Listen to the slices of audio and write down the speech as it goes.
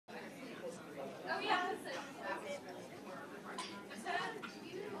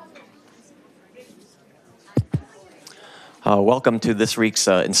Welcome to this week's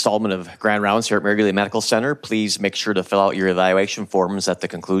installment of Grand Rounds here at Mary Greeley Medical Center. Please make sure to fill out your evaluation forms at the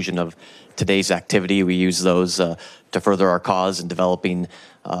conclusion of today's activity. We use those to further our cause in developing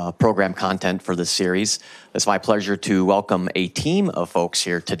program content for this series. It's my pleasure to welcome a team of folks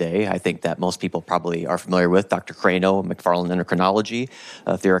here today. I think that most people probably are familiar with Dr. Carano, McFarland Endocrinology,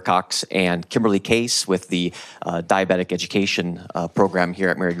 Thyra Cox, and Kimberly Case with the diabetic education program here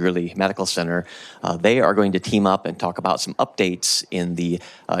at Mary Greeley Medical Center. They are going to team up and talk about some updates in the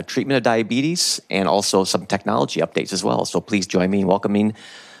treatment of diabetes and also some technology updates as well. So please join me in welcoming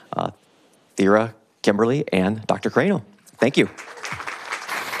Thyra, Kimberly, and Dr. Carano. Thank you.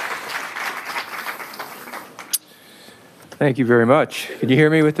 Thank you very much. Can you hear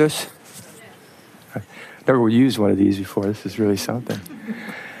me with this? I never used one of these before. This is really something.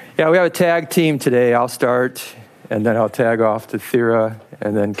 Yeah, we have a tag team today. I'll start, and then I'll tag off to Thyra,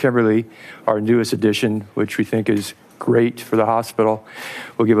 and then Kimberly, our newest addition, which we think is great for the hospital.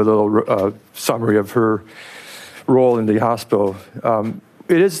 We'll give a little summary of her role in the hospital.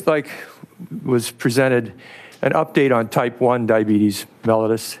 It is like was presented an update on type 1 diabetes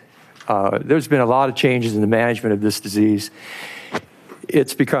mellitus. There's been a lot of changes in the management of this disease.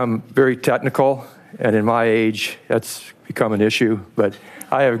 It's become very technical, and in my age, that's become an issue. But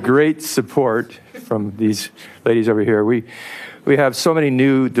I have great support from these ladies over here. We have so many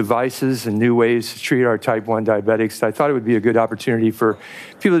new devices and new ways to treat our type 1 diabetics. I thought it would be a good opportunity for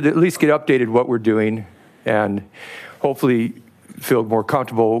people to at least get updated what we're doing and hopefully feel more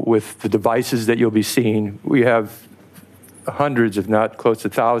comfortable with the devices that you'll be seeing. We have hundreds, if not close to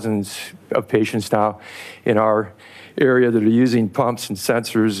thousands of patients now in our area that are using pumps and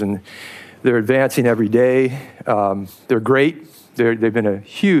sensors, and they're advancing every day. They're great. They've been a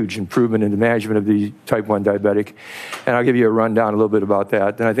huge improvement in the management of the type 1 diabetic, and I'll give you a rundown a little bit about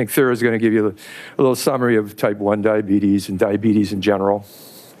that. And I think Thyra is going to give you a little summary of type 1 diabetes and diabetes in general,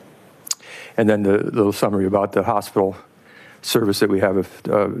 and then the little summary about the hospital service that we have,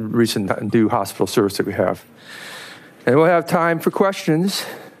 recent new hospital service that we have. And we'll have time for questions.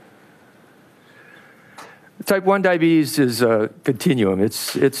 Type 1 diabetes is a continuum.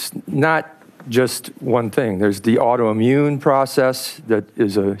 It's not just one thing. There's the autoimmune process that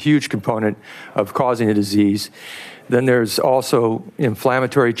is a huge component of causing a disease. Then there's also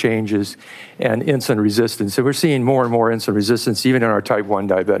inflammatory changes and insulin resistance. And we're seeing more and more insulin resistance even in our type 1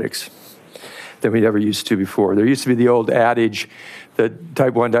 diabetics than we ever used to before. There used to be the old adage that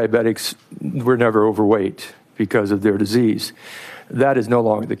type 1 diabetics were never overweight because of their disease. That is no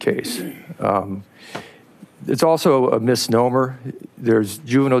longer the case. It's also a misnomer. There's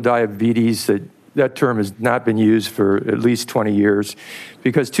juvenile diabetes. That term has not been used for at least 20 years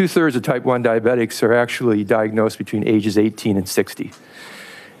because 2/3 of type 1 diabetics are actually diagnosed between ages 18 and 60.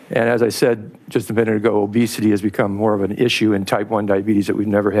 And as I said just a minute ago, obesity has become more of an issue in type 1 diabetes that we've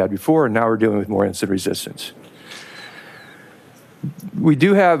never had before, and now we're dealing with more insulin resistance. We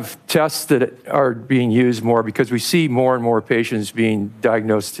do have tests that are being used more because we see more and more patients being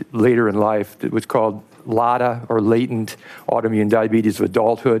diagnosed later in life. What's called LADA, or latent autoimmune diabetes of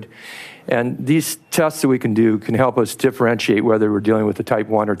adulthood. And these tests that we can do can help us differentiate whether we're dealing with a type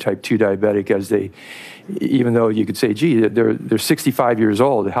 1 or type 2 diabetic, as even though you could say, gee, they're 65 years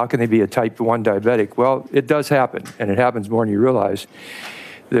old, how can they be a type 1 diabetic? Well, it does happen, and it happens more than you realize.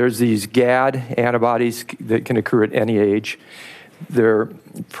 There's these GAD antibodies that can occur at any age. They're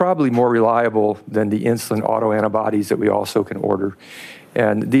probably more reliable than the insulin autoantibodies that we also can order.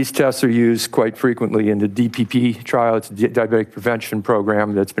 And these tests are used quite frequently in the DPP trial. It's a diabetic prevention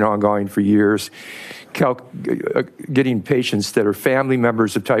program that's been ongoing for years, getting patients that are family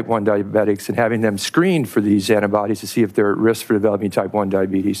members of type 1 diabetics and having them screened for these antibodies to see if they're at risk for developing type 1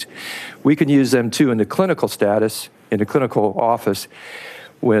 diabetes. We can use them too in the clinical status, in the clinical office,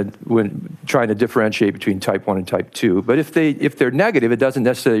 when trying to differentiate between type 1 and type 2. But if they're negative, it doesn't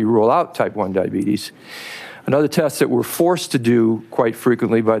necessarily rule out type 1 diabetes. Another test that we're forced to do quite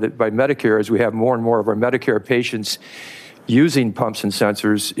frequently by Medicare, as we have more and more of our Medicare patients using pumps and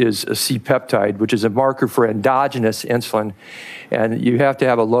sensors, is a C-peptide, which is a marker for endogenous insulin. And you have to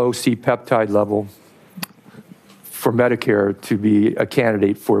have a low C-peptide level for Medicare to be a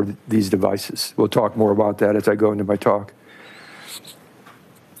candidate for these devices. We'll talk more about that as I go into my talk.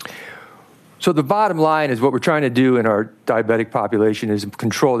 So the bottom line is what we're trying to do in our diabetic population is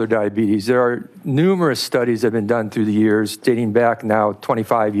control their diabetes. There are numerous studies that have been done through the years, dating back now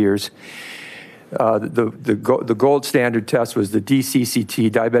 25 years. The gold standard test was the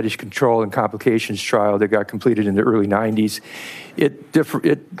DCCT, Diabetes Control and Complications trial, that got completed in the early 90s. It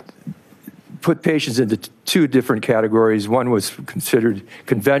put patients into two different categories. One was considered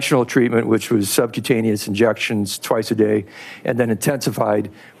conventional treatment, which was subcutaneous injections twice a day, and then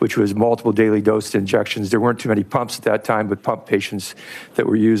intensified, which was multiple daily dosed injections. There weren't too many pumps at that time, but pump patients that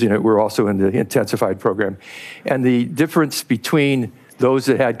were using it were also in the intensified program. And the difference between those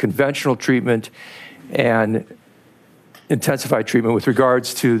that had conventional treatment and intensified treatment with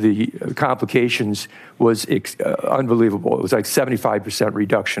regards to the complications was unbelievable. It was like 75%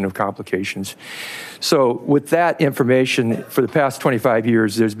 reduction of complications. So with that information, for the past 25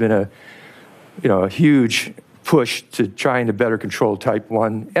 years, there's been a huge push to trying to better control type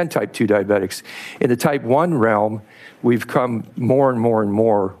 1 and type 2 diabetics. In the type 1 realm, we've come more and more and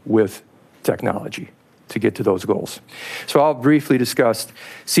more with technology to get to those goals. So I'll briefly discuss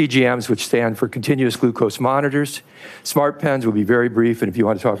CGMs, which stand for continuous glucose monitors. Smart pens will be very brief, and if you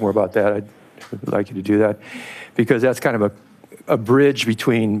want to talk more about that, I'd like you to do that, because that's kind of a bridge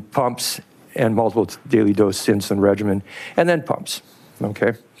between pumps and multiple daily dose insulin regimen, and then pumps,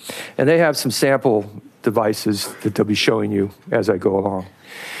 okay? And they have some sample devices that they'll be showing you as I go along.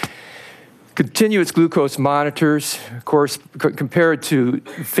 Continuous glucose monitors, of course, compared to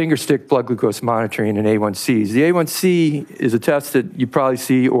fingerstick blood glucose monitoring and A1Cs. The A1C is a test that you probably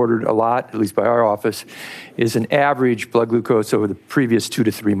see ordered a lot, at least by our office, is an average blood glucose over the previous 2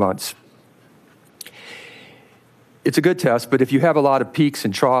 to 3 months. It's a good test, but if you have a lot of peaks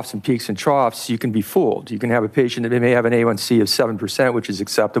and troughs, you can be fooled. You can have a patient that may have an A1C of 7%, which is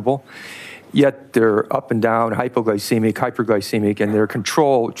acceptable, yet they're up and down, hypoglycemic, hyperglycemic, and their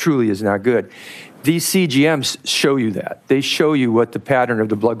control truly is not good. These CGMs show you that. They show you what the pattern of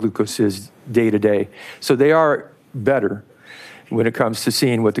the blood glucose is day to day. So they are better when it comes to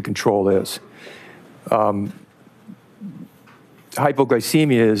seeing what the control is.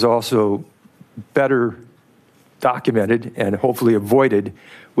 Hypoglycemia is also better documented and hopefully avoided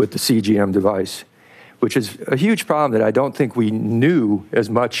with the CGM device, which is a huge problem that I don't think we knew as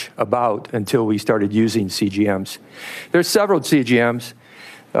much about until we started using CGMs. There's several CGMs.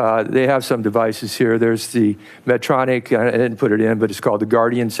 They have some devices here. There's the Medtronic, I didn't put it in, but it's called the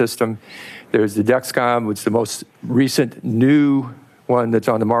Guardian system. There's the Dexcom, which is the most recent new one that's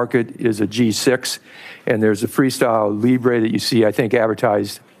on the market is a G6. And there's the Freestyle Libre that you see, I think,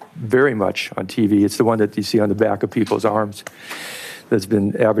 advertised very much on TV. It's the one that you see on the back of people's arms that's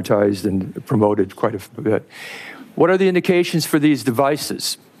been advertised and promoted quite a bit. What are the indications for these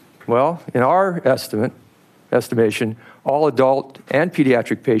devices? Well, in our estimation, all adult and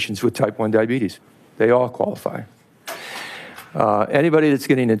pediatric patients with type 1 diabetes, they all qualify. Anybody that's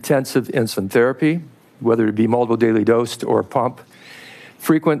getting intensive insulin therapy, whether it be multiple daily dosed or pump,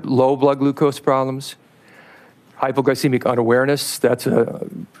 frequent low blood glucose problems, hypoglycemic unawareness, that's a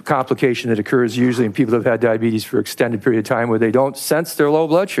complication that occurs usually in people that have had diabetes for an extended period of time where they don't sense their low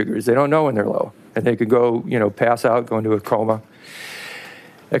blood sugars. They don't know when they're low. And they could go, pass out, go into a coma.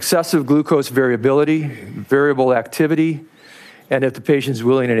 Excessive glucose variability, variable activity, and if the patient's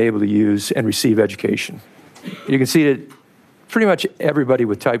willing and able to use and receive education. You can see that pretty much everybody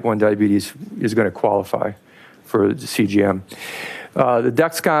with type 1 diabetes is going to qualify for the CGM. The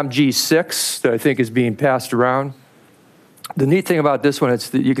Dexcom G6 that I think is being passed around. The neat thing about this one is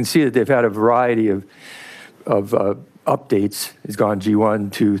that you can see that they've had a variety of updates. It's gone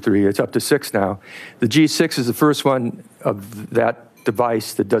G1, 2, 3, it's up to 6 now. The G6 is the first one of that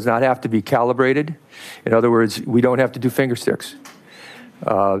device that does not have to be calibrated. In other words, we don't have to do finger sticks.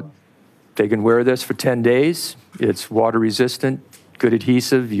 They can wear this for 10 days. It's water resistant, good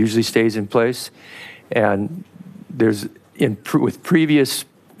adhesive, usually stays in place. And there's with previous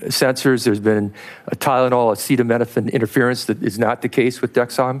sensors, there's been a Tylenol acetaminophen interference that is not the case with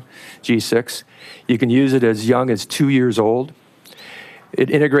Dexcom G6. You can use it as young as 2 years old. It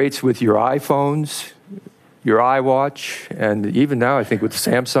integrates with your iPhones, your iWatch, and even now I think with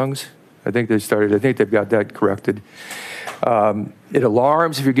the Samsungs. I think they've got that corrected. It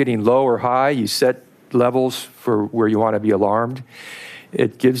alarms if you're getting low or high. You set levels for where you want to be alarmed.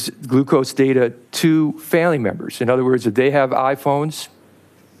 It gives glucose data to family members. In other words, if they have iPhones,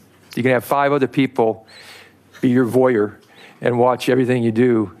 you can have 5 other people be your voyeur and watch everything you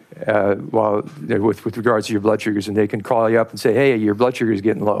do with regards to your blood sugars, and they can call you up and say, hey, your blood sugar is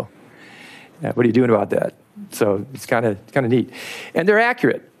getting low. What are you doing about that? So it's kind of neat. And they're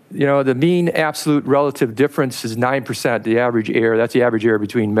accurate. The mean absolute relative difference is 9%, the average error. That's the average error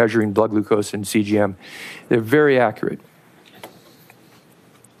between measuring blood glucose and CGM. They're very accurate.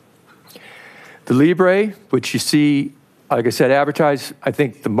 The Libre, which you see, like I said, advertised, I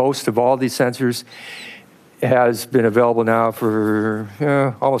think, the most of all these sensors, has been available now for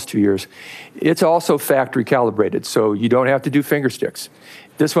almost 2 years. It's also factory calibrated, so you don't have to do finger sticks.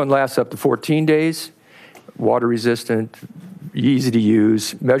 This one lasts up to 14 days, water resistant, easy to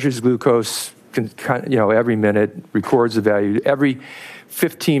use, measures glucose every minute, records the value. Every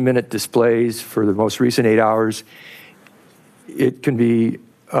 15-minute displays for the most recent 8 hours. It can be,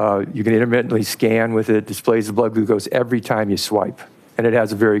 you can intermittently scan with it, displays the blood glucose every time you swipe. And it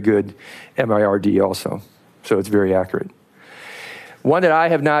has a very good MIRD also, so it's very accurate. One that I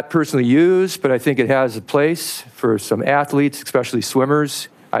have not personally used, but I think it has a place for some athletes, especially swimmers.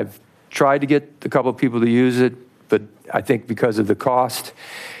 I've tried to get a couple of people to use it, but I think because of the cost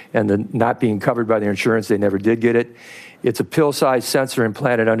and the not being covered by their insurance, they never did get it. It's a pill-sized sensor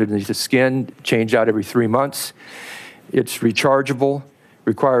implanted underneath the skin, changed out every 3 months. It's rechargeable,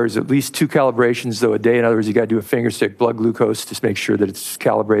 requires at least 2 calibrations though a day. In other words, you got to do a finger stick blood glucose to make sure that it's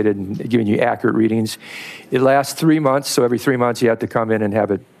calibrated and giving you accurate readings. It lasts 3 months, so every 3 months you have to come in and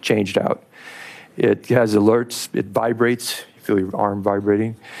have it changed out. It has alerts, it vibrates, you feel your arm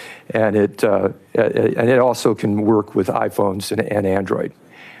vibrating, and it also can work with iPhones and Android.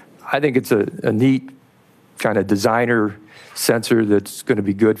 I think it's a neat kind of designer sensor that's going to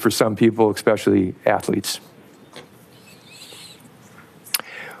be good for some people, especially athletes.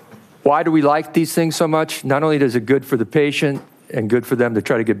 Why do we like these things so much? Not only is it good for the patient and good for them to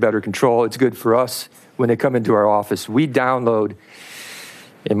try to get better control, it's good for us when they come into our office. We download,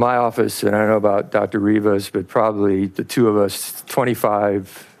 in my office, and I don't know about Dr. Rivas, but probably the two of us,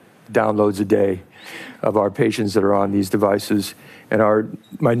 25 downloads a day of our patients that are on these devices. And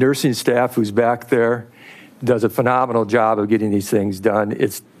my nursing staff, who's back there, does a phenomenal job of getting these things done.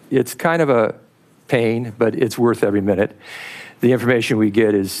 It's kind of a pain, but it's worth every minute. The information we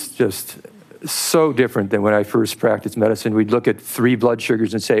get is just so different than when I first practiced medicine. We'd look at 3 blood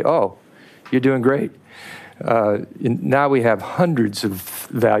sugars and say, oh, you're doing great. Now we have hundreds of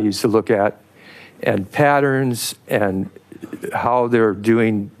values to look at and patterns and how they're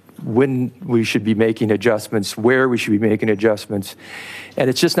doing, when we should be making adjustments, where we should be making adjustments. And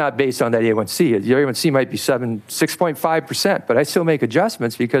it's just not based on that A1C. The A1C might be 6.5%, but I still make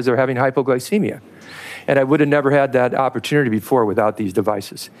adjustments because they're having hypoglycemia. And I would have never had that opportunity before without these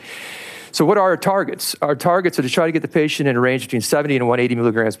devices. So what are our targets? Our targets are to try to get the patient in a range between 70 and 180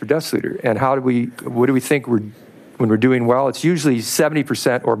 milligrams per deciliter. And what do we think when we're doing well? It's usually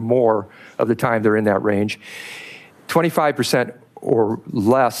 70% or more of the time they're in that range. 25% or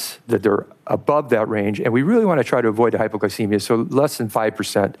less that they're above that range. And we really want to try to avoid the hypoglycemia, so less than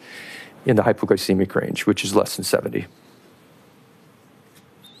 5% in the hypoglycemic range, which is less than 70.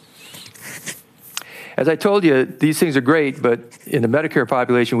 As I told you, these things are great, but in the Medicare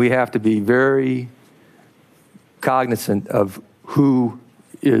population, we have to be very cognizant of who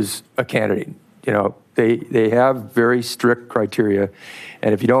is a candidate. You know, they have very strict criteria,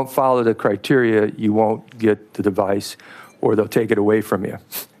 and if you don't follow the criteria, you won't get the device, or they'll take it away from you.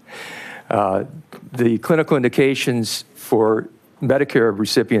 The clinical indications for Medicare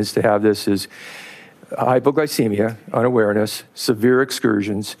recipients to have this is hypoglycemia, unawareness, severe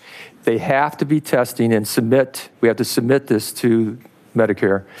excursions. They have to be testing and submit. We have to submit this to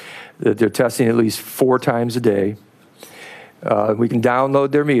Medicare. That they're testing at least 4 times a day. We can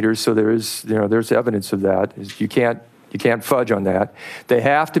download their meters, so there's evidence of that. You can't fudge on that. They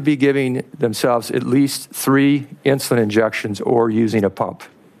have to be giving themselves at least 3 insulin injections or using a pump.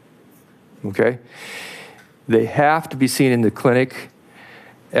 Okay? They have to be seen in the clinic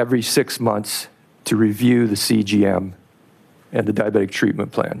every 6 months to review the CGM and the diabetic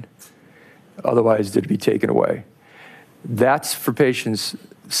treatment plan. Otherwise, they'd be taken away. That's for patients'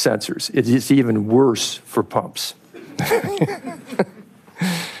 sensors. It is even worse for pumps.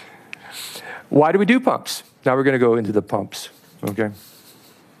 Why do we do pumps? Now we're going to go into the pumps, okay?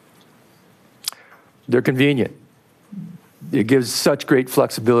 They're convenient. It gives such great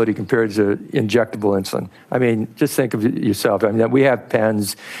flexibility compared to injectable insulin. I mean, just think of it yourself. I mean, we have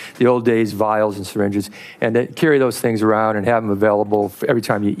pens, the old days, vials and syringes, and they carry those things around and have them available for every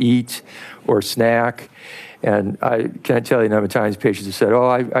time you eat or snack. And I can't tell you the number of times patients have said, oh,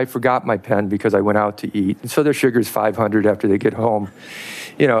 I forgot my pen because I went out to eat. And so their sugar's 500 after they get home.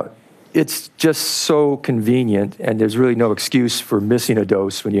 You know, it's just so convenient, and there's really no excuse for missing a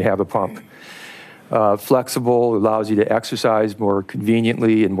dose when you have a pump. Flexible, allows you to exercise more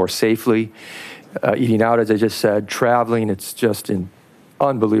conveniently and more safely. Eating out, as I just said, traveling, it's just an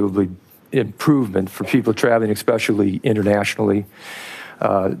unbelievably improvement for people traveling, especially internationally.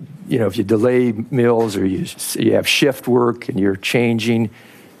 You know, if you delay meals or you have shift work and you're changing,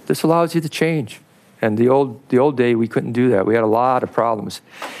 this allows you to change. And the old day, we couldn't do that. We had a lot of problems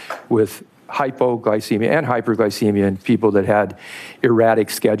with hypoglycemia and hyperglycemia in people that had erratic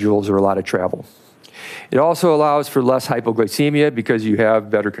schedules or a lot of travel. It also allows for less hypoglycemia because you have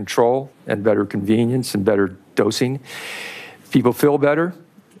better control and better convenience and better dosing. People feel better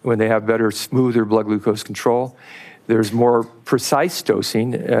when they have better, smoother blood glucose control. There's more precise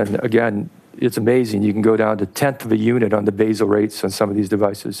dosing, and again, it's amazing. You can go down to 1/10 of a unit on the basal rates on some of these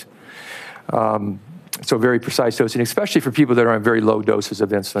devices. So very precise dosing, especially for people that are on very low doses of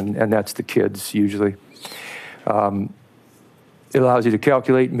insulin, and that's the kids usually. It allows you to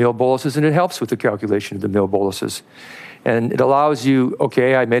calculate meal boluses, and it helps with the calculation of the meal boluses. And it allows you,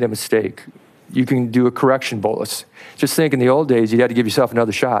 okay, I made a mistake. You can do a correction bolus. Just think in the old days, you'd have to give yourself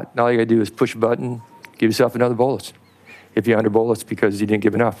another shot. Now all you gotta do is push a button, give yourself another bolus if you're under bolus because you didn't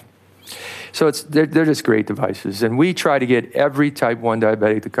give enough. So they're just great devices. And we try to get every type 1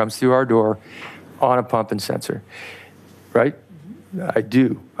 diabetic that comes through our door on a pump and sensor, right? I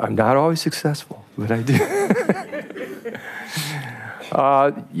do. I'm not always successful, but I do.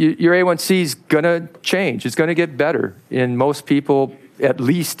 Your A1C is going to change. It's going to get better. In most people, at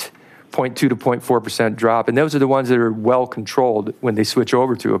least 0.2 to 0.4% drop. And those are the ones that are well controlled when they switch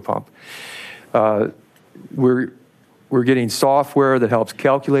over to a pump. We're getting software that helps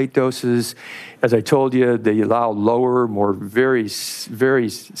calculate doses. As I told you, they allow lower, more very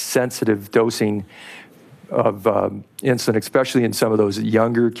sensitive dosing of insulin, especially in some of those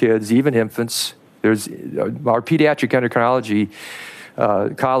younger kids, even infants. There's our pediatric endocrinology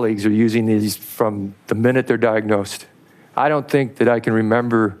colleagues are using these from the minute they're diagnosed. I don't think that I can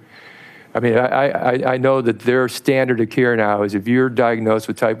remember. I mean, I know that their standard of care now is if you're diagnosed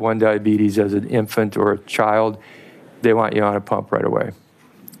with type 1 diabetes as an infant or a child, they want you on a pump right away.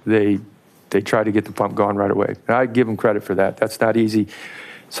 They try to get the pump going right away. And I give them credit for that. That's not easy.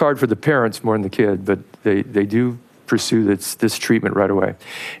 It's hard for the parents more than the kid, but they do pursue this treatment right away.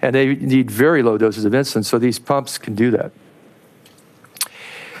 And they need very low doses of insulin, so these pumps can do that.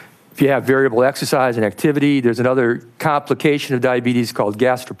 If you have variable exercise and activity, there's another complication of diabetes called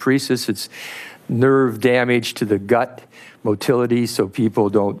gastroparesis. It's nerve damage to the gut motility, so people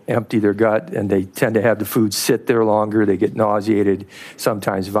don't empty their gut, and they tend to have the food sit there longer. They get nauseated,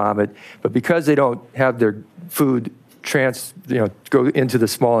 sometimes vomit. But because they don't have their food go into the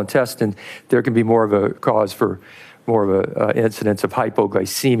small intestine, there can be more of a cause for more of an incidence of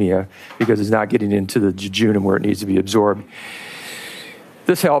hypoglycemia because it's not getting into the jejunum where it needs to be absorbed.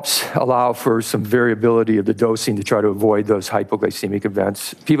 This helps allow for some variability of the dosing to try to avoid those hypoglycemic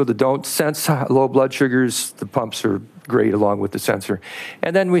events. People that don't sense low blood sugars, the pumps are great along with the sensor.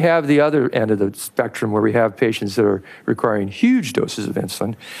 And then we have the other end of the spectrum where we have patients that are requiring huge doses of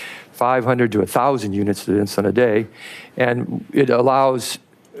insulin, 500 to 1,000 units of insulin a day. And it allows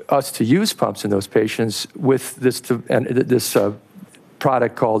us to use pumps in those patients with this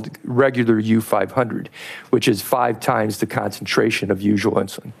product called regular U500, which is 5 times the concentration of usual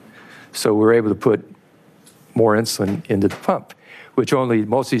insulin. So we're able to put more insulin into the pump, which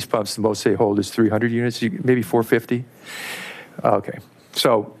most of these pumps, the most they hold is 300 units, maybe 450. Okay,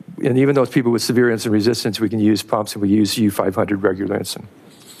 so, and even those people with severe insulin resistance, we can use pumps, and we use U500 regular insulin.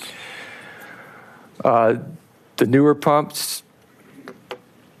 The newer pumps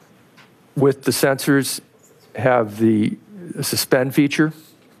with the sensors have the suspend feature.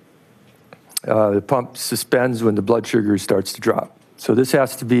 The pump suspends when the blood sugar starts to drop. So this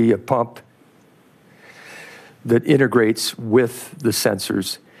has to be a pump that integrates with the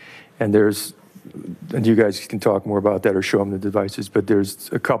sensors. And you guys can talk more about that or show them the devices, but there's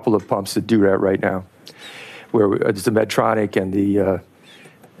a couple of pumps that do that right now, where it's the Medtronic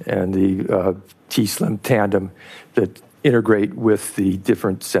and the T-Slim Tandem that integrate with the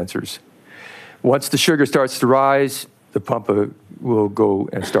different sensors. Once the sugar starts to rise, the pump will go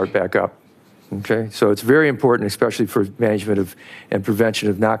and start back up. Okay, so it's very important, especially for management of and prevention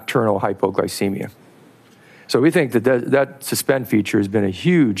of nocturnal hypoglycemia. So we think that suspend feature has been a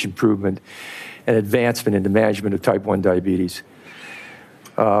huge improvement and advancement in the management of type 1 diabetes.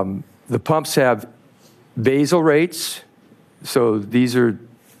 The pumps have basal rates, so these are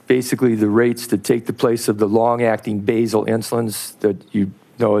basically the rates that take the place of the long-acting basal insulins that you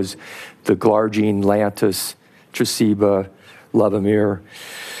know as the Glargine, Lantus, Tresiba, Levemir.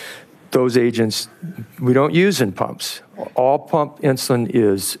 Those agents we don't use in pumps. All pump insulin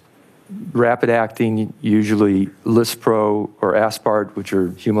is rapid-acting, usually Lispro or Aspart, which are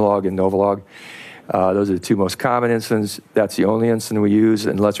Humalog and Novolog. Those are the 2 most common insulins. That's the only insulin we use,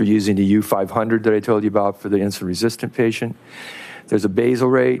 unless we're using the U500 that I told you about for the insulin-resistant patient. There's a basal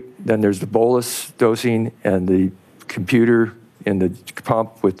rate, then there's the bolus dosing, and the computer in the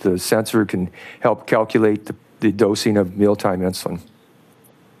pump with the sensor can help calculate the dosing of mealtime insulin.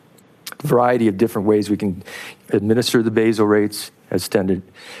 variety of different ways we can administer the basal rates as tended.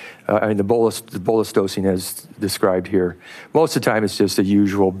 The bolus dosing as described here. Most of the time, it's just the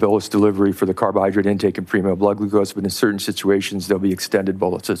usual bolus delivery for the carbohydrate intake and pre-meal blood glucose, but in certain situations, there'll be extended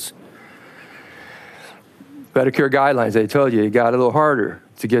boluses. Medicare guidelines, I told you, it got a little harder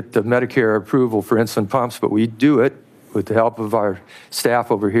to get the Medicare approval for insulin pumps, but we do it with the help of our staff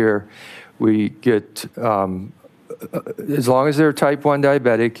over here. We get, as long as they're type 1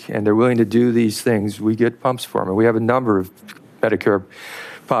 diabetic and they're willing to do these things, we get pumps for them. And we have a number of Medicare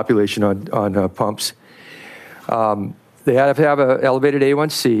population on pumps. They have to have an elevated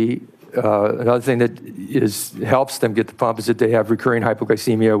A1C. Another thing that helps them get the pump is that they have recurring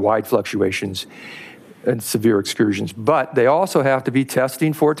hypoglycemia, wide fluctuations, and severe excursions. But they also have to be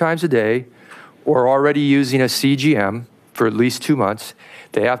testing 4 times a day or already using a CGM for at least 2 months.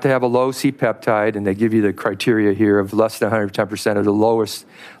 They have to have a low C-peptide, and they give you the criteria here of less than 110% of the lowest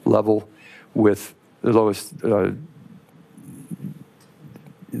level with the lowest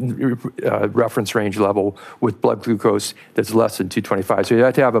reference range level with blood glucose that's less than 225. So you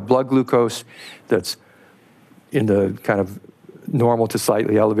have to have a blood glucose that's in the kind of normal to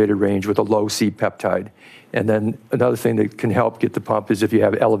slightly elevated range with a low C-peptide. And then another thing that can help get the pump is if you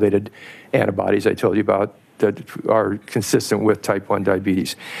have elevated antibodies I told you about that are consistent with type 1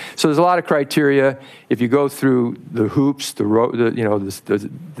 diabetes. So there's a lot of criteria. If you go through the hoops, the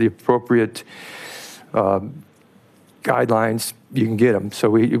appropriate guidelines, you can get them. So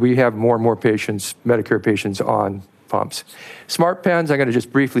we have more and more patients, Medicare patients, on pumps. Smart pens, I'm going to just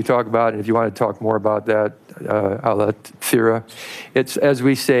briefly talk about, and if you want to talk more about that, I'll let Thyra. It's, as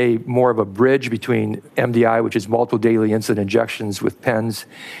we say, more of a bridge between MDI, which is multiple daily insulin injections with pens,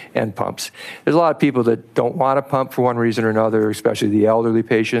 and pumps. There's a lot of people that don't want a pump for one reason or another, especially the elderly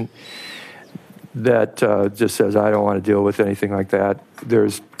patient, that just says, I don't want to deal with anything like that.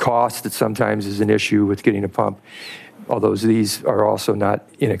 There's cost that sometimes is an issue with getting a pump, although these are also not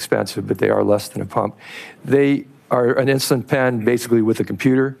inexpensive, but they are less than a pump. They are an insulin pen basically with a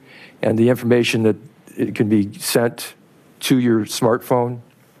computer, and the information that it can be sent to your smartphone,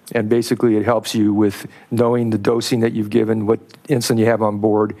 and basically it helps you with knowing the dosing that you've given, what insulin you have on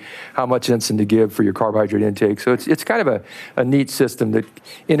board, how much insulin to give for your carbohydrate intake. So it's kind of a neat system that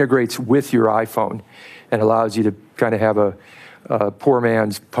integrates with your iPhone and allows you to kind of have a poor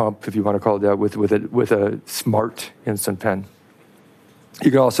man's pump, if you want to call it that, with a smart insulin pen.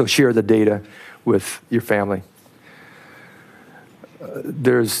 You can also share the data with your family.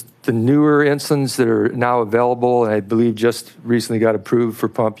 There's the newer insulins that are now available, and I believe just recently got approved for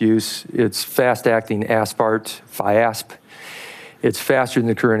pump use. It's fast-acting aspart, Fiasp. It's faster than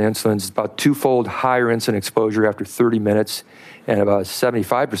the current insulins. It's about 2-fold higher insulin exposure after 30 minutes and about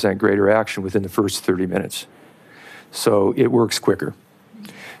 75% greater action within the first 30 minutes. So it works quicker.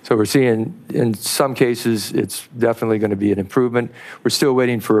 So we're seeing, in some cases, it's definitely going to be an improvement. We're still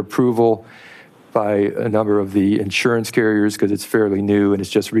waiting for approval by a number of the insurance carriers because it's fairly new and it's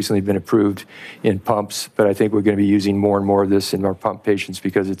just recently been approved in pumps. But I think we're going to be using more and more of this in our pump patients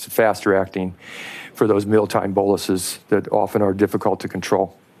because it's faster acting for those mealtime boluses that often are difficult to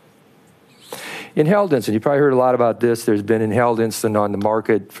control. Inhaled insulin, you probably heard a lot about this. There's been inhaled insulin on the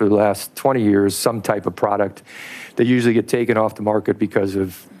market for the last 20 years, some type of product. They usually get taken off the market because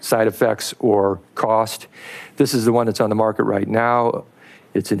of side effects or cost. This is the one that's on the market right now.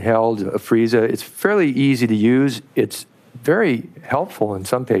 It's inhaled, Afrezza. It's fairly easy to use. It's very helpful in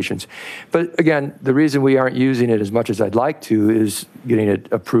some patients. But again, the reason we aren't using it as much as I'd like to is getting it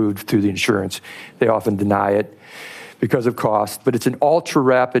approved through the insurance. They often deny it because of cost, but it's an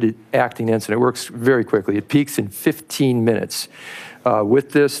ultra-rapid acting insulin. It works very quickly. It peaks in 15 minutes.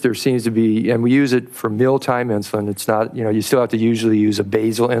 With this, there seems to be, and we use it for mealtime insulin. It's not, you still have to usually use a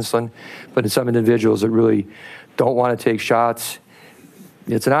basal insulin, but in some individuals that really don't want to take shots,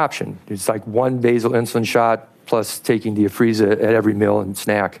 it's an option. It's like one basal insulin shot plus taking the Afrezza at every meal and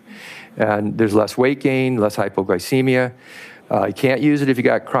snack. And there's less weight gain, less hypoglycemia. You can't use it if you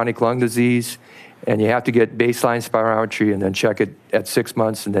got chronic lung disease, and you have to get baseline spirometry and then check it at 6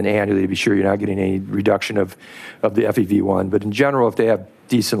 months and then annually to be sure you're not getting any reduction of the FEV1. But in general, if they have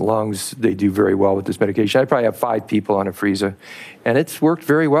decent lungs, they do very well with this medication. I probably have 5 people on Afrezza, and it's worked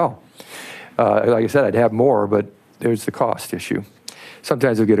very well. Like I said, I'd have more, but there's the cost issue.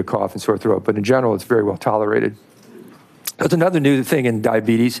 Sometimes they'll get a cough and sore throat, but in general, it's very well tolerated. That's another new thing in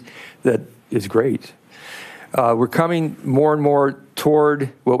diabetes that is great. We're coming more and more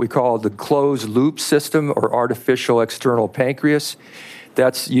toward what we call the closed loop system or artificial external pancreas.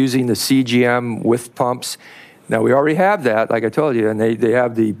 That's using the CGM with pumps. Now, we already have that, like I told you, and they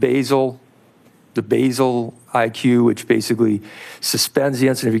have the basal the basal IQ, which basically suspends the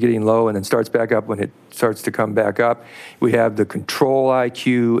insulin if you're getting low and then starts back up when it starts to come back up. We have the control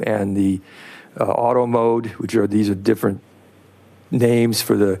IQ and the auto mode, which are, these are different names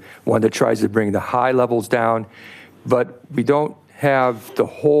for the one that tries to bring the high levels down. But we don't have the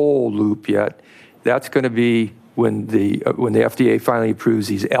whole loop yet. That's going to be when the FDA finally approves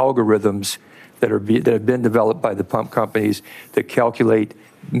these algorithms that have been developed by the pump companies that calculate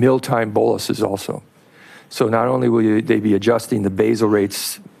mealtime boluses also. So not only will they be adjusting the basal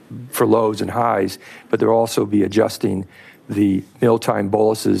rates for lows and highs, but they'll also be adjusting the mealtime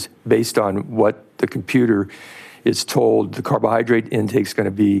boluses based on what the computer is told the carbohydrate intake is going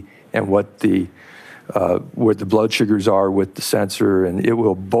to be and what the where the blood sugars are with the sensor, and it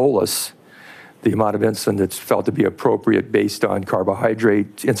will bolus the amount of insulin that's felt to be appropriate based on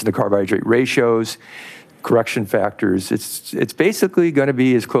insulin to carbohydrate ratios, correction factors. It's basically going to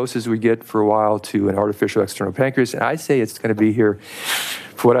be as close as we get for a while to an artificial external pancreas, and I say it's going to be here,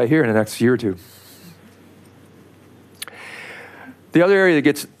 for what I hear, in the next year or two. The other area that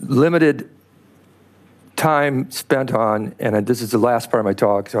gets limited time spent on, and this is the last part of my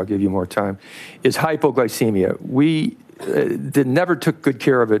talk, so I'll give you more time, is hypoglycemia. We never took good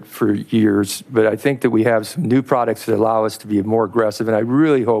care of it for years, but I think that we have some new products that allow us to be more aggressive, and I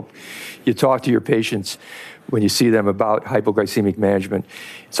really hope you talk to your patients when you see them about hypoglycemic management.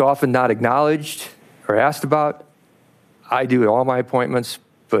 It's often not acknowledged or asked about. I do at all my appointments,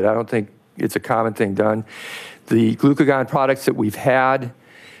 but I don't think it's a common thing done. The glucagon products that we've had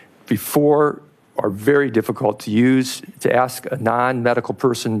before are very difficult to use. To ask a non-medical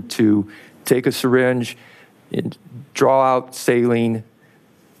person to take a syringe, and draw out saline,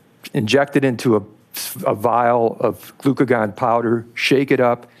 inject it into a vial of glucagon powder, shake it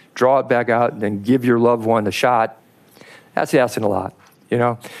up, draw it back out, and then give your loved one a shot, that's asking a lot, you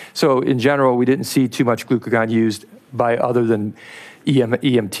know? So in general, we didn't see too much glucagon used by other than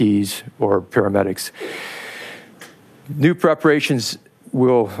EMTs or paramedics. New preparations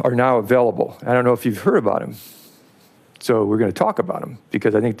are now available. I don't know if you've heard about them. So we're going to talk about them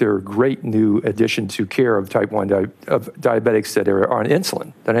because I think they're a great new addition to care of type 1 diabetics that are on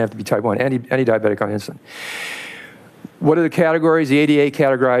insulin. They don't have to be type 1, any diabetic on insulin. What are the categories? The ADA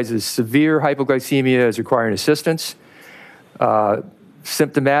categorizes severe hypoglycemia as requiring assistance.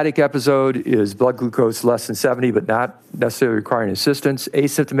 Symptomatic episode is blood glucose less than 70 but not necessarily requiring assistance.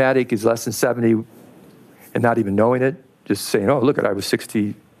 Asymptomatic is less than 70 and not even knowing it, just saying, oh, look, I was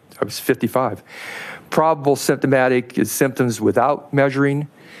 55. Probable symptomatic is symptoms without measuring,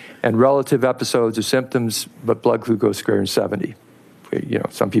 and relative episodes of symptoms, but blood glucose greater than 70. You know,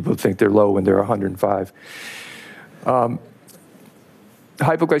 some people think they're low when they're 105.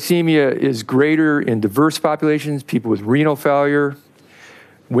 Hypoglycemia is greater in diverse populations, people with renal failure,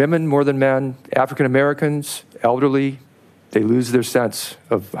 women more than men, African Americans, elderly. They lose their sense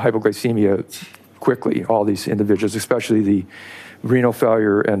of hypoglycemia quickly, all these individuals, especially the renal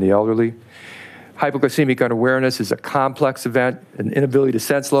failure and the elderly. Hypoglycemic unawareness is a complex event, an inability to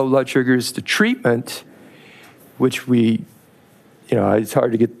sense low blood sugars. The treatment, which it's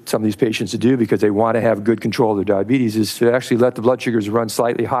hard to get some of these patients to do because they want to have good control of their diabetes, is to actually let the blood sugars run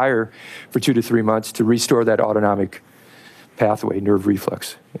slightly higher for 2 to 3 months to restore that autonomic pathway, nerve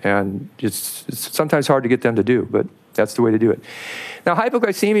reflex. And it's sometimes hard to get them to do, but that's the way to do it. Now,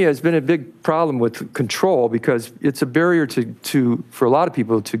 hypoglycemia has been a big problem with control because it's a barrier for a lot of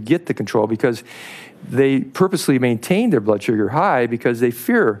people to get the control because they purposely maintain their blood sugar high because they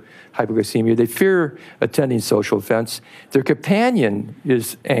fear hypoglycemia. They fear attending social events. Their companion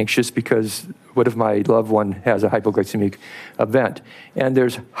is anxious because what if my loved one has a hypoglycemic event? And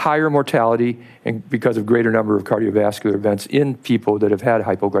there's higher mortality and because of greater number of cardiovascular events in people that have had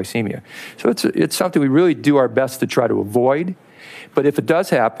hypoglycemia. So it's something we really do our best to try to avoid. But if it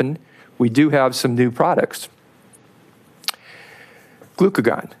does happen, we do have some new products.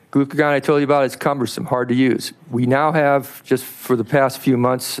 Glucagon. Glucagon, I told you about, it's cumbersome, hard to use. We now have, just for the past few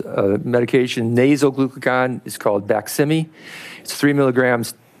months, medication, nasal glucagon. It's called Baqsimi. It's 3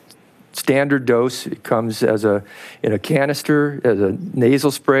 milligrams standard dose. It comes in a canister as a nasal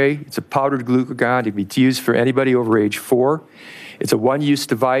spray. It's a powdered glucagon. It can be used for anybody over age 4. It's a one-use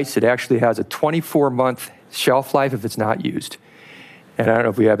device. It actually has a 24-month shelf life if it's not used. And I don't know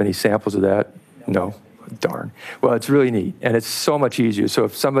if we have any samples of that. No. Darn. Well, it's really neat, and it's so much easier. So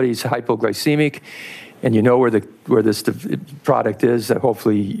if somebody's hypoglycemic and you know where this product is,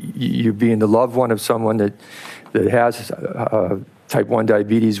 hopefully you being the loved one of someone that has type 1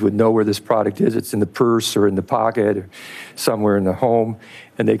 diabetes would know where this product is. It's in the purse or in the pocket or somewhere in the home,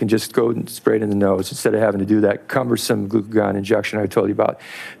 and they can just go and spray it in the nose instead of having to do that cumbersome glucagon injection I told you about.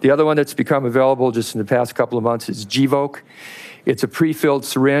 The other one that's become available just in the past couple of months is Gvoke. It's a pre-filled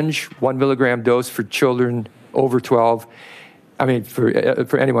syringe, 1 milligram dose for children over 12. I mean,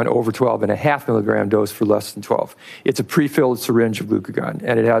 for anyone over 12, and a half milligram dose for less than 12. It's a pre-filled syringe of glucagon,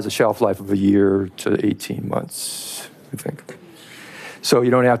 and it has a shelf life of a year to 18 months, I think. So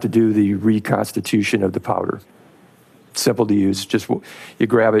you don't have to do the reconstitution of the powder. Simple to use, just you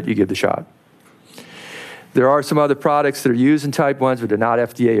grab it, you give the shot. There are some other products that are used in type 1s, but are not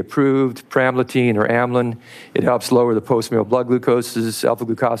FDA approved. Pramlintine or Amlin, it helps lower the post-meal blood glucoses.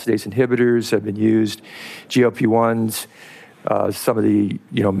 Alpha-glucosidase inhibitors have been used. GLP-1s, some of the,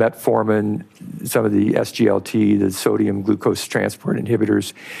 metformin, some of the SGLT, the sodium glucose transport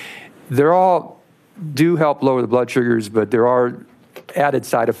inhibitors. They're all do help lower the blood sugars, but there are added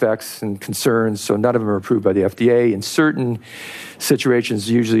side effects and concerns, so none of them are approved by the FDA. In certain situations,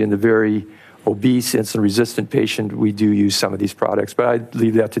 usually in the very obese, insulin-resistant patient, we do use some of these products, but I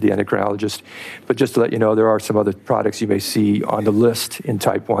leave that to the endocrinologist. But just to let you know, there are some other products you may see on the list in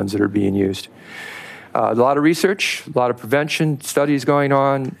type 1s that are being used. A lot of research, a lot of prevention studies going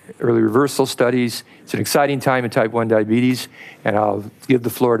on, early reversal studies. It's an exciting time in type 1 diabetes, and I'll give the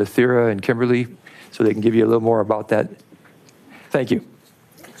floor to Thyra and Kimberly so they can give you a little more about that. Thank you.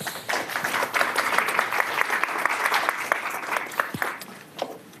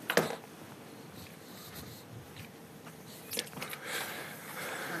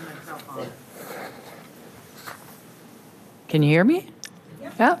 Can you hear me?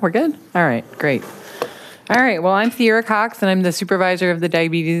 Yeah, we're good? All right, great. All right, well, I'm Thyra Cox, and I'm the supervisor of the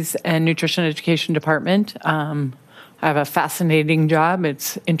Diabetes and Nutrition Education Department. I have a fascinating job.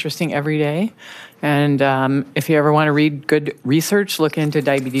 It's interesting every day. And if you ever want to read good research, look into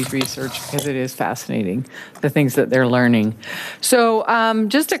diabetes research because it is fascinating, the things that they're learning. So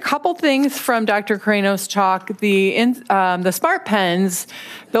just a couple things from Dr. Carano's talk. The Smart Pens,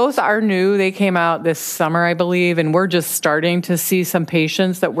 those are new. They came out this summer, I believe, and we're just starting to see some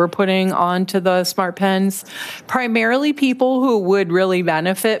patients that we're putting onto the Smart Pens, primarily people who would really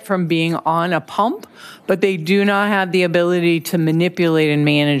benefit from being on a pump, but they do not have the ability to manipulate and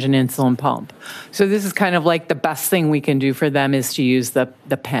manage an insulin pump. So this is kind of like the best thing we can do for them is to use the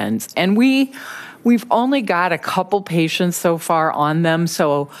pens. And we've only got a couple patients so far on them,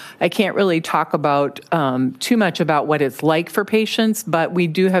 so I can't really talk about too much about what it's like for patients, but we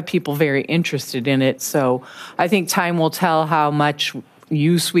do have people very interested in it. So I think time will tell how much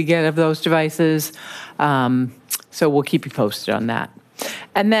use we get of those devices. So we'll keep you posted on that.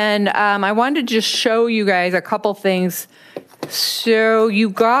 And then I wanted to just show you guys a couple things. So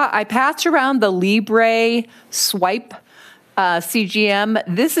I passed around the Libre Swipe CGM.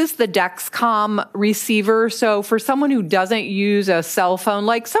 This is the Dexcom receiver. So for someone who doesn't use a cell phone,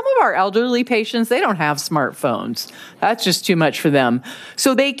 like some of our elderly patients, they don't have smartphones. That's just too much for them.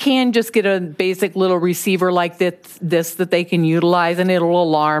 So they can just get a basic little receiver like this that they can utilize, and it'll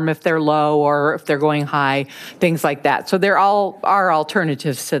alarm if they're low or if they're going high, things like that. So there are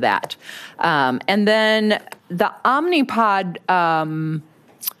alternatives to that. And then the Omnipod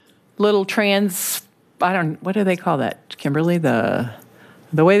little what do they call that, Kimberly? The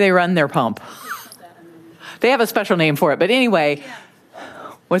way they run their pump. They have a special name for it, but anyway,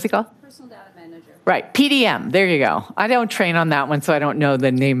 what's it called? Personal Data Manager. Right, PDM, there you go. I don't train on that one, so I don't know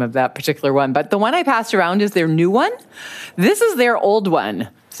the name of that particular one, but the one I passed around is their new one. This is their old one.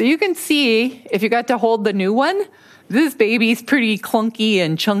 So you can see, if you got to hold the new one, this baby's pretty clunky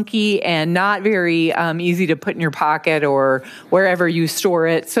and chunky and not very easy to put in your pocket or wherever you store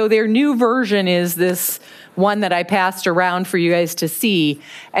it. So their new version is this one that I passed around for you guys to see.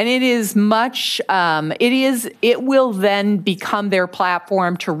 And it is it will then become their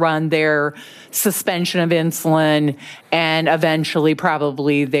platform to run their suspension of insulin and eventually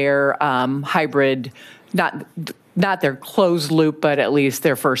probably their hybrid, not their closed loop, but at least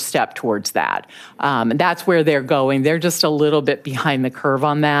their first step towards that. And that's where they're going. They're just a little bit behind the curve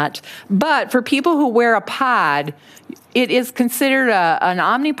on that. But for people who wear a pod, it is considered an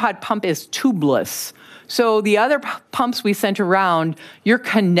Omnipod pump is tubeless. So the other pumps we sent around, you're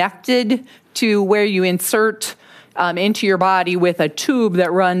connected to where you insert into your body with a tube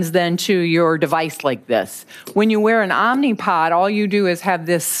that runs then to your device like this. When you wear an Omnipod, all you do is have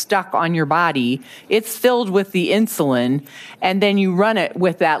this stuck on your body. It's filled with the insulin, and then you run it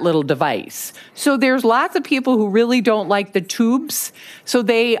with that little device. So there's lots of people who really don't like the tubes, so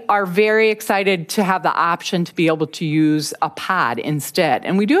they are very excited to have the option to be able to use a pod instead.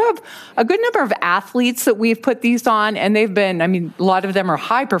 And we do have a good number of athletes that we've put these on, and they've been, I mean, a lot of them are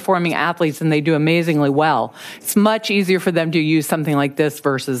high-performing athletes, and they do amazingly well. It's much easier for them to use something like this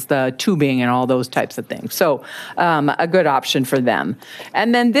versus the tubing and all those types of things. So a good option for them.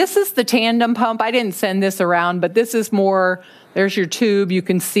 And then this is the tandem pump. I didn't send this around, but this is more, there's your tube, you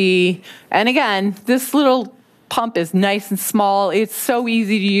can see. And again, this little pump is nice and small. It's so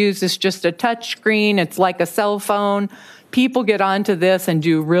easy to use. It's just a touch screen. It's like a cell phone. People get onto this and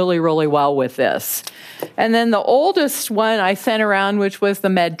do really, really well with this. And then the oldest one I sent around, which was the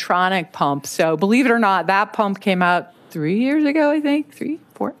Medtronic pump. So believe it or not, that pump came out 3 years ago, I think, 3,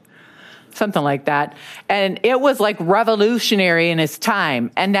 4, something like that. And it was like revolutionary in its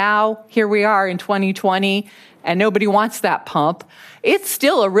time. And now here we are in 2020, and nobody wants that pump. It's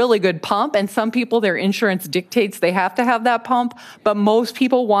still a really good pump, and some people, their insurance dictates they have to have that pump, but most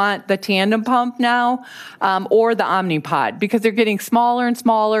people want the tandem pump now or the Omnipod because they're getting smaller and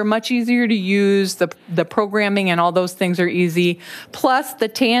smaller, much easier to use. The programming and all those things are easy. Plus, the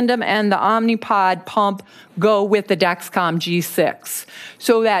tandem and the Omnipod pump go with the Dexcom G6.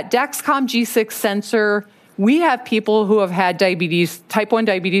 So that Dexcom G6 sensor, we have people who have had diabetes, type 1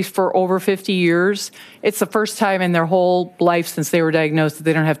 diabetes, for over 50 years. It's the first time in their whole life since they were diagnosed that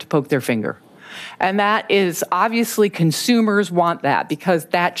they don't have to poke their finger. And that is, obviously, consumers want that because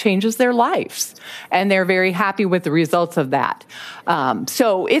that changes their lives. And they're very happy with the results of that.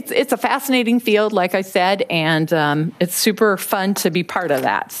 So it's a fascinating field, like I said, and it's super fun to be part of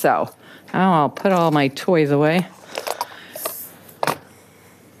that. So I'll put all my toys away.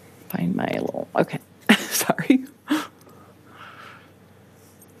 Find my little, okay. Sorry.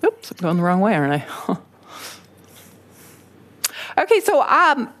 Oops, I'm going the wrong way, aren't I? Okay, so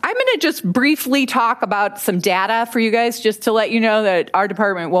I'm going to just briefly talk about some data for you guys, just to let you know that our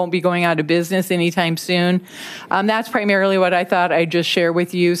department won't be going out of business anytime soon. That's primarily what I thought I'd just share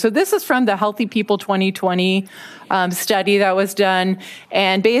with you. So this is from the Healthy People 2020 study that was done.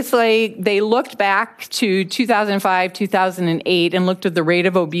 And basically, they looked back to 2005, 2008, and looked at the rate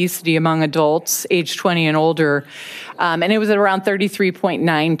of obesity among adults age 20 and older. And it was at around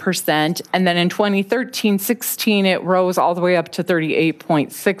 33.9%. And then in 2013-16, it rose all the way up to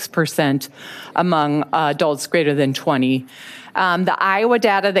 38.6% among adults greater than 20. The Iowa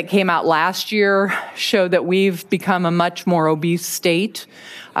data that came out last year showed that we've become a much more obese state.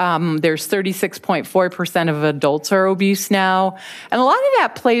 There's 36.4% of adults are obese now. And a lot of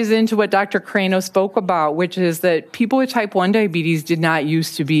that plays into what Dr. Carano spoke about, which is that people with type 1 diabetes did not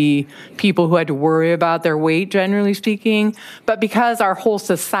used to be people who had to worry about their weight, generally speaking. But because our whole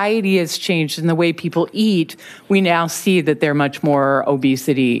society has changed in the way people eat, we now see that there's much more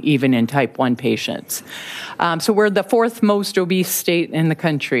obesity even in type 1 patients. So we're the 4th most obese state in the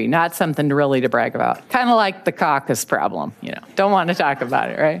country. Not something to really to brag about. Kind of like the caucus problem, you know. Don't want to talk about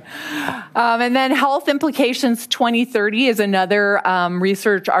it, right? And then Health Implications 2030 is another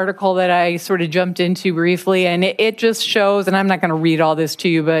research article that I sort of jumped into briefly, and it just shows, and I'm not going to read all this to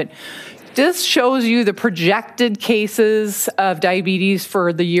you, but this shows you the projected cases of diabetes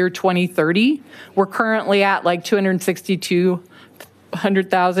for the year 2030. We're currently at like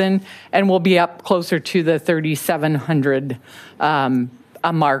 262,000, and we'll be up closer to the 3,700 a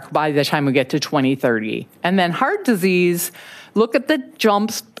mark by the time we get to 2030. And then heart disease, look at the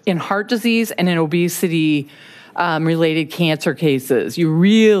jumps in heart disease and in obesity related cancer cases. You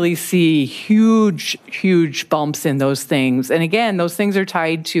really see huge, huge bumps in those things. And again, those things are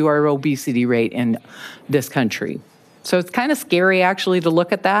tied to our obesity rate in this country. So it's kind of scary actually to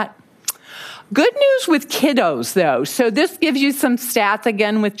look at that. Good news with kiddos, though. So this gives you some stats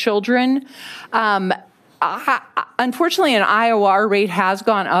again with children. Unfortunately, in Iowa, our rate has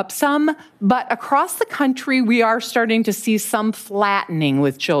gone up some, but across the country, we are starting to see some flattening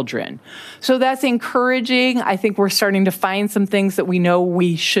with children. So that's encouraging. I think we're starting to find some things that we know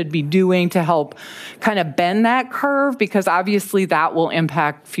we should be doing to help kind of bend that curve, because obviously that will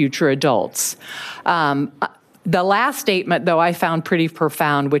impact future adults. The last statement, though, I found pretty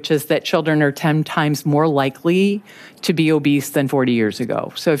profound, which is that children are 10 times more likely to be obese than 40 years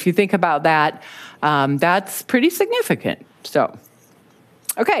ago. So if you think about that, that's pretty significant. So,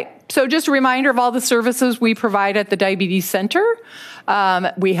 okay, So just a reminder of all the services we provide at the Diabetes Center.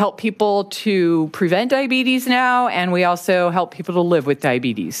 We help people to prevent diabetes now, and we also help people to live with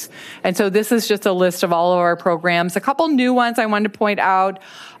diabetes. And so this is just a list of all of our programs. A couple new ones I wanted to point out.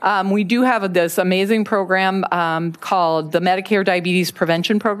 We do have this amazing program called the Medicare Diabetes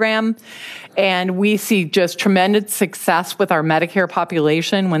Prevention Program, and we see just tremendous success with our Medicare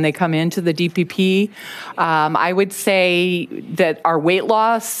population when they come into the DPP. I would say that our weight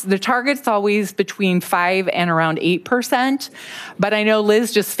loss, the target's always between 5 and around 8%, but I know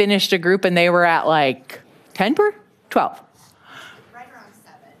Liz just finished a group and they were at like 10 per 12? Right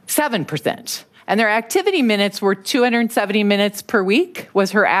around 7%. And their activity minutes were 270 minutes per week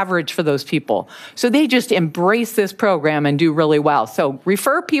was her average for those people. So they just embrace this program and do really well. So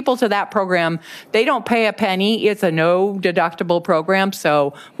refer people to that program. They don't pay a penny. It's a no deductible program.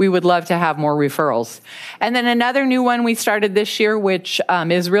 So we would love to have more referrals. And then another new one we started this year, which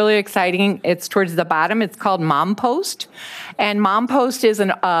is really exciting. It's towards the bottom. It's called Mom Post. And Mom Post is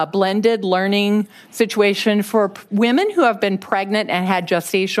a blended learning situation for women who have been pregnant and had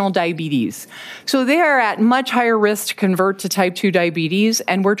gestational diabetes. So they are at much higher risk to convert to type 2 diabetes,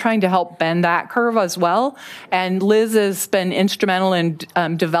 and we're trying to help bend that curve as well. And Liz has been instrumental in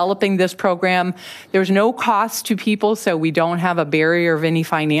developing this program. There's no cost to people, so we don't have a barrier of any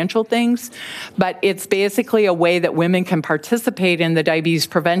financial things, but it's basically a way that women can participate in the diabetes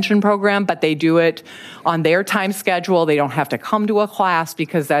prevention program, but they do it on their time schedule. They don't have to come to a class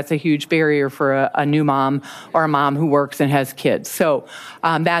because that's a huge barrier for a new mom or a mom who works and has kids. So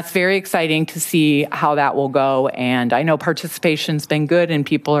that's very exciting to see how that will go. And I know participation's been good and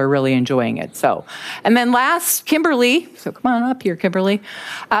people are really enjoying it. So, and then last, Kimberly. So come on up here, Kimberly.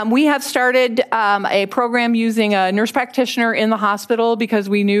 We have started a program using a nurse practitioner in the hospital because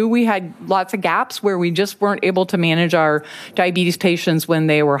we knew we had lots of gaps where we just weren't able to manage our diabetes patients when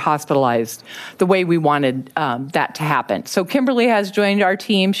they were hospitalized the way we wanted that to happen. So Kimberly has joined our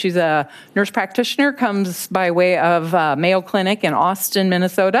team. She's a nurse practitioner, comes by way of Mayo Clinic in Austin,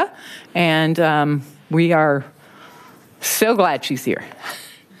 Minnesota. And we are so glad she's here.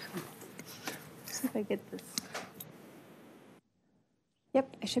 See if I get this.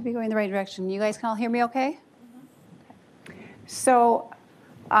 Yep, I should be going the right direction. You guys can all hear me okay? Okay. So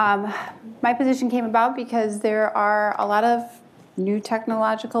my position came about because there are a lot of new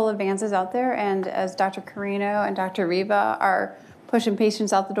technological advances out there, and as Dr. Carano and Dr. Riva are pushing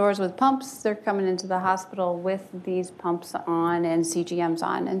patients out the doors with pumps, they're coming into the hospital with these pumps on and CGMs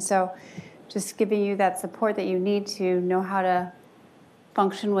on. And so just giving you that support that you need to know how to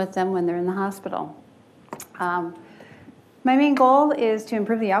function with them when they're in the hospital. My main goal is to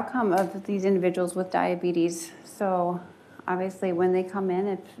improve the outcome of these individuals with diabetes. So obviously when they come in,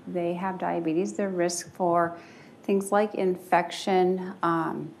 if they have diabetes, their risk for things like infection,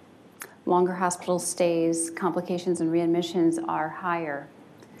 longer hospital stays, complications and readmissions are higher.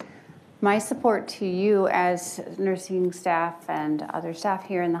 My support to you as nursing staff and other staff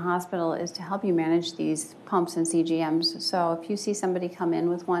here in the hospital is to help you manage these pumps and CGMs. So if you see somebody come in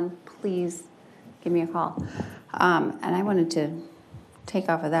with one, please give me a call. And I wanted to take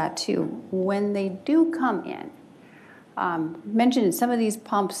off of that too. When they do come in, mentioned some of these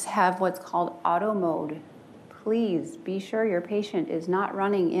pumps have what's called auto mode. Please be sure your patient is not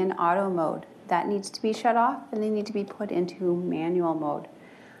running in auto mode. That needs to be shut off and they need to be put into manual mode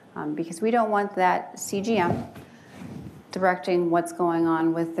because we don't want that CGM directing what's going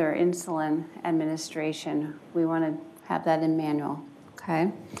on with their insulin administration. We want to have that in manual,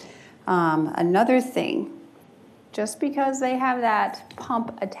 okay? Another thing, just because they have that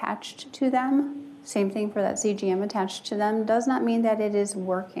pump attached to them, same thing for that CGM attached to them, does not mean that it is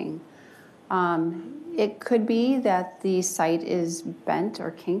working. It could be that the site is bent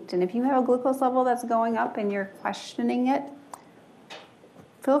or kinked, and if you have a glucose level that's going up and you're questioning it,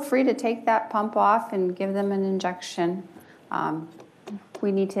 feel free to take that pump off and give them an injection.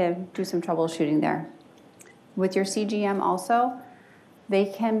 We need to do some troubleshooting there. With your CGM also, they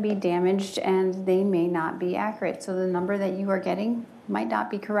can be damaged and they may not be accurate, so the number that you are getting might not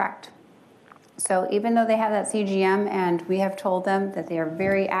be correct. So even though they have that CGM and we have told them that they are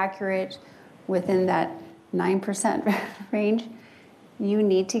very accurate within that 9% range, you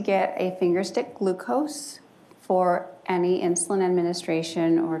need to get a finger stick glucose for any insulin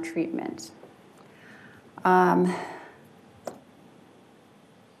administration or treatment. I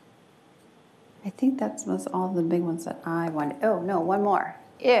think that was all the big ones that I wanted. Oh, no, one more.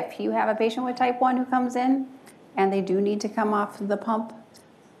 If you have a patient with type 1 who comes in and they do need to come off the pump,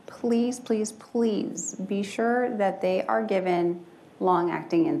 please, please, please be sure that they are given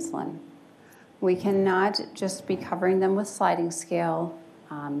long-acting insulin. We cannot just be covering them with sliding scale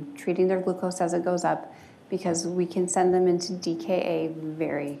treating their glucose as it goes up, because we can send them into DKA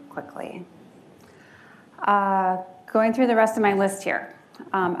very quickly. Going through the rest of my list here,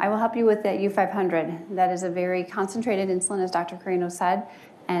 I will help you with that U500. That is a very concentrated insulin, as Dr. Carano said,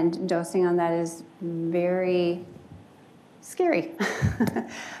 and dosing on that is very scary.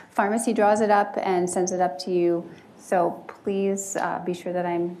 Pharmacy draws it up and sends it up to you, so please be sure that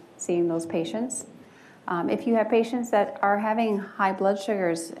I'm seeing those patients. If you have patients that are having high blood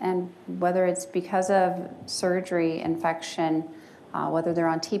sugars, and whether it's because of surgery, infection, whether they're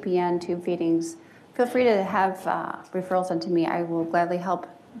on TPN, tube feedings, feel free to have referrals sent to me. I will gladly help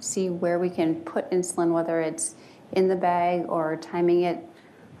see where we can put insulin, whether it's in the bag or timing it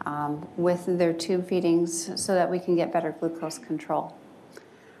with their tube feedings so that we can get better glucose control.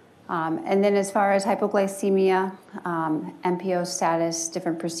 And then as far as hypoglycemia, MPO status,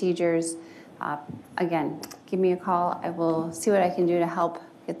 different procedures, again, give me a call. I will see what I can do to help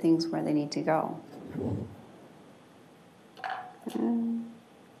get things where they need to go.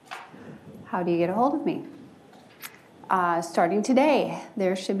 How do you get a hold of me? Starting today,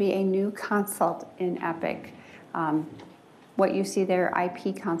 there should be a new consult in Epic. What you see there,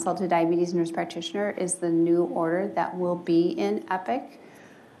 IP consult to diabetes nurse practitioner, is the new order that will be in Epic.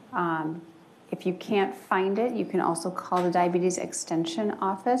 If you can't find it, you can also call the diabetes extension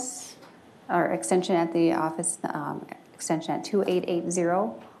office, or extension at the office, extension at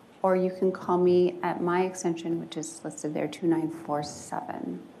 2880, or you can call me at my extension, which is listed there,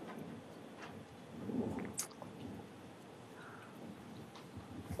 2947.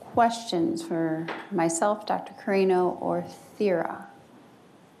 Questions for myself, Dr. Carano, or Thyra?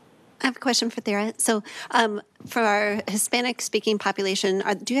 I have a question for Thyra. So for our Hispanic-speaking population,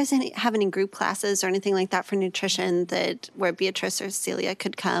 do you guys have any group classes or anything like that for nutrition where Beatrice or Celia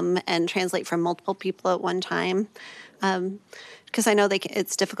could come and translate for multiple people at one time? Because I know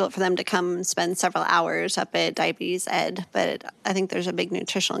it's difficult for them to come and spend several hours up at Diabetes Ed, but I think there's a big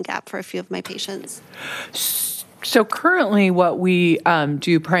nutritional gap for a few of my patients. So currently what we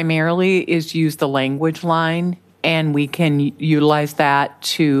do primarily is use the language line, and we can utilize that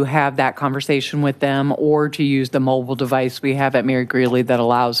to have that conversation with them, or to use the mobile device we have at Mary Greeley that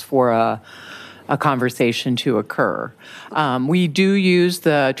allows for a conversation to occur. We do use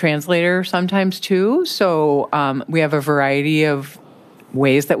the translator sometimes too, so we have a variety of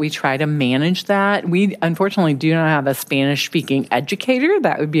ways that we try to manage that. We unfortunately do not have a Spanish-speaking educator.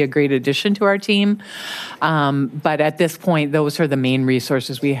 That would be a great addition to our team. But at this point, those are the main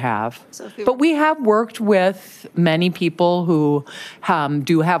resources we have. But we have worked with many people who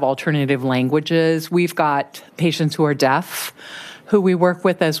do have alternative languages. We've got patients who are deaf who we work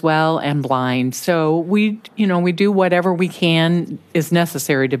with as well, and blind. So we do whatever we can is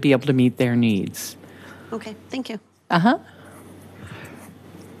necessary to be able to meet their needs. Okay, thank you. Uh-huh.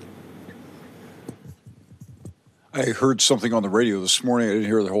 I heard something on the radio this morning. I didn't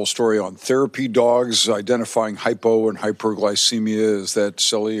hear the whole story on therapy dogs identifying hypo and hyperglycemia. Is that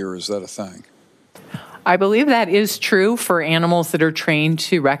silly, or is that a thing? I believe that is true for animals that are trained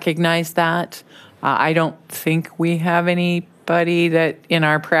to recognize that. I don't think we have anybody that in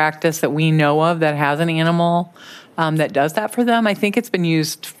our practice that we know of that has an animal that does that for them. I think it's been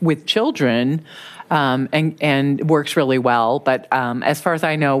used with children and works really well. But as far as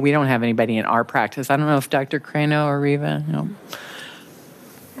I know, we don't have anybody in our practice. I don't know if Dr. Carano or Riva,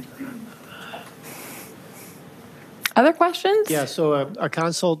 Other questions? Yeah, so a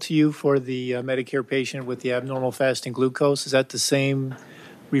consult to you for the Medicare patient with the abnormal fasting glucose, is that the same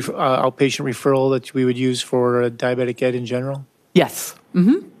outpatient referral that we would use for diabetic ed in general? Yes.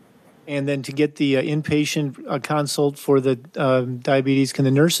 Mm-hmm. And then to get the inpatient consult for the diabetes, can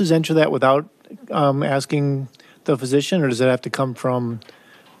the nurses enter that without asking the physician, or does it have to come from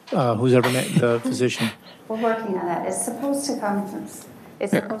who's ever met the physician? We're working on that. It's supposed to come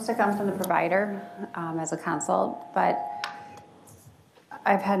from the provider as a consult, but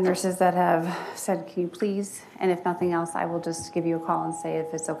I've had nurses that have said, "Can you please?" And if nothing else, I will just give you a call and say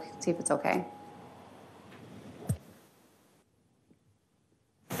if it's okay, see if it's okay.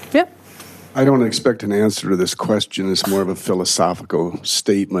 Yep. I don't expect an answer to this question. It's more of a philosophical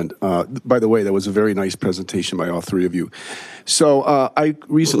statement. By the way, that was a very nice presentation by all three of you. So I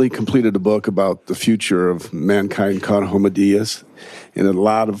recently completed a book about the future of mankind called Homo Deus, and a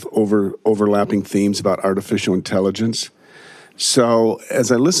lot of overlapping themes about artificial intelligence. So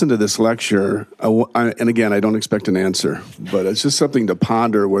as I listened to this lecture, and again, I don't expect an answer, but it's just something to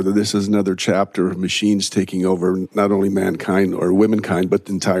ponder whether this is another chapter of machines taking over not only mankind or womankind, but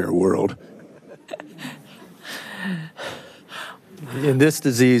the entire world. In this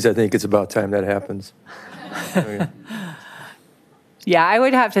disease, I think it's about time that happens. Yeah, I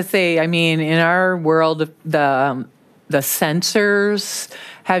would have to say, I mean, in our world, the sensors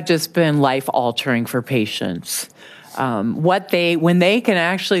have just been life-altering for patients. When they can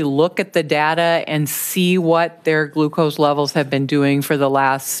actually look at the data and see what their glucose levels have been doing for the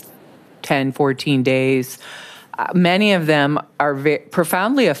last 10, 14 days, many of them are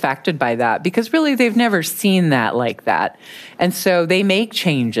profoundly affected by that because really they've never seen that like that. And so they make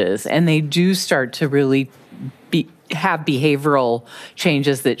changes and they do start to really have behavioral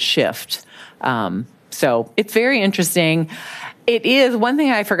changes that shift. So it's very interesting. It is, one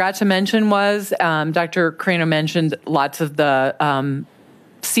thing I forgot to mention was Dr. Carano mentioned lots of the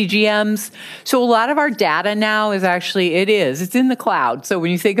CGMs. So a lot of our data now is actually, it's in the cloud. So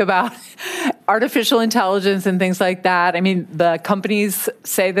when you think about artificial intelligence and things like that, I mean, the companies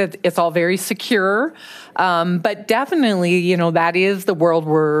say that it's all very secure, but definitely, you know, that is the world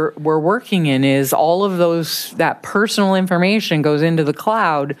we're working in, is all of that personal information goes into the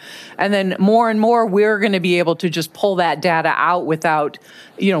cloud. And then more and more, we're going to be able to just pull that data out without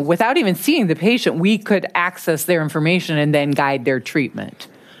even seeing the patient. We could access their information and then guide their treatment.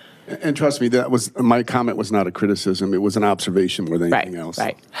 And trust me, my comment was not a criticism. It was an observation more than anything else.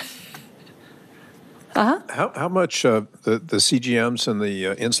 Right. How much the CGMs and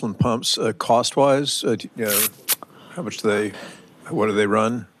the insulin pumps cost-wise? How much what do they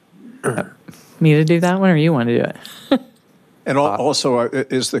run? Me to do that one, or you want to do it? And also,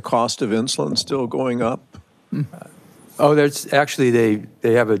 is the cost of insulin still going up? Oh, there's actually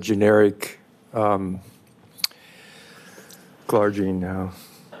they have a generic glargine now.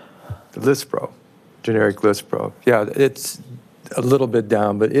 Lispro, generic Lispro. Yeah, it's a little bit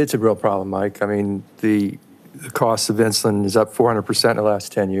down, but it's a real problem, Mike. I mean, the cost of insulin is up 400% in the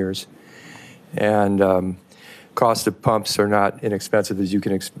last 10 years. And cost of pumps are not inexpensive, as you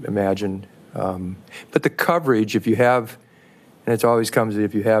can imagine. But the coverage, if you have, and it always comes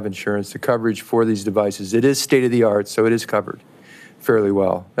if you have insurance, the coverage for these devices, it is state-of-the-art, so it is covered fairly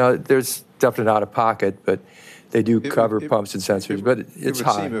well. Now, there's definitely out of pocket, but they do cover pumps and sensors, but it's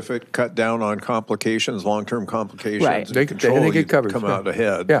high. It would seem if it cut down on complications, long-term complications, Right. and control, they get covered, come out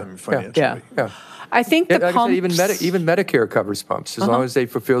ahead financially. Yeah. I think the like pumps... I said, even Medicare covers pumps, as long as they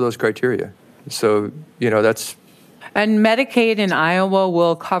fulfill those criteria. So, that's... And Medicaid in Iowa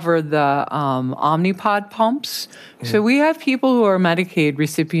will cover the Omnipod pumps. So we have people who are Medicaid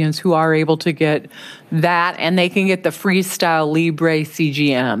recipients who are able to get that, and they can get the Freestyle Libre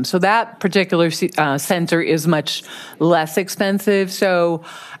CGM. So that particular sensor is much less expensive. So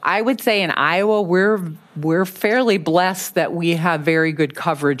I would say in Iowa, we're fairly blessed that we have very good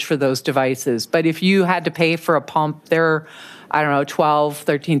coverage for those devices. But if you had to pay for a pump, they're, I don't know,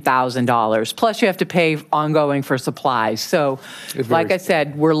 $12,000, $13,000. Plus you have to pay ongoing for supplies. So like I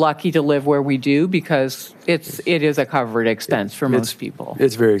said, we're lucky to live where we do because it is a covered expense for most people.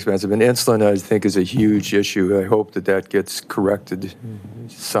 It's very expensive. And insulin, I think, is a huge issue. I hope that gets corrected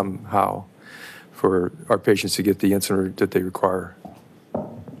somehow for our patients to get the insulin that they require.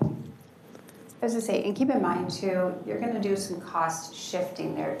 As I say, and keep in mind too, you're going to do some cost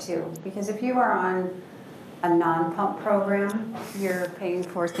shifting there too, because if you are on a non-pump program, you're paying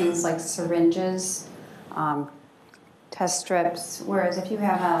for things like syringes, test strips, whereas if you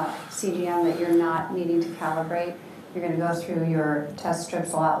have a CGM that you're not needing to calibrate, you're going to go through your test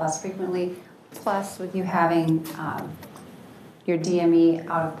strips a lot less frequently. Plus, with you having your DME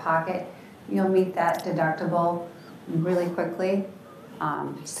out of pocket, you'll meet that deductible really quickly.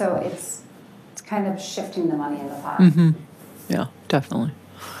 So it's kind of shifting the money in the pot. Mm-hmm. Yeah, definitely.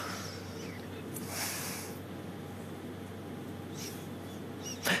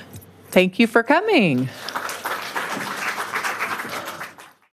 Thank you for coming.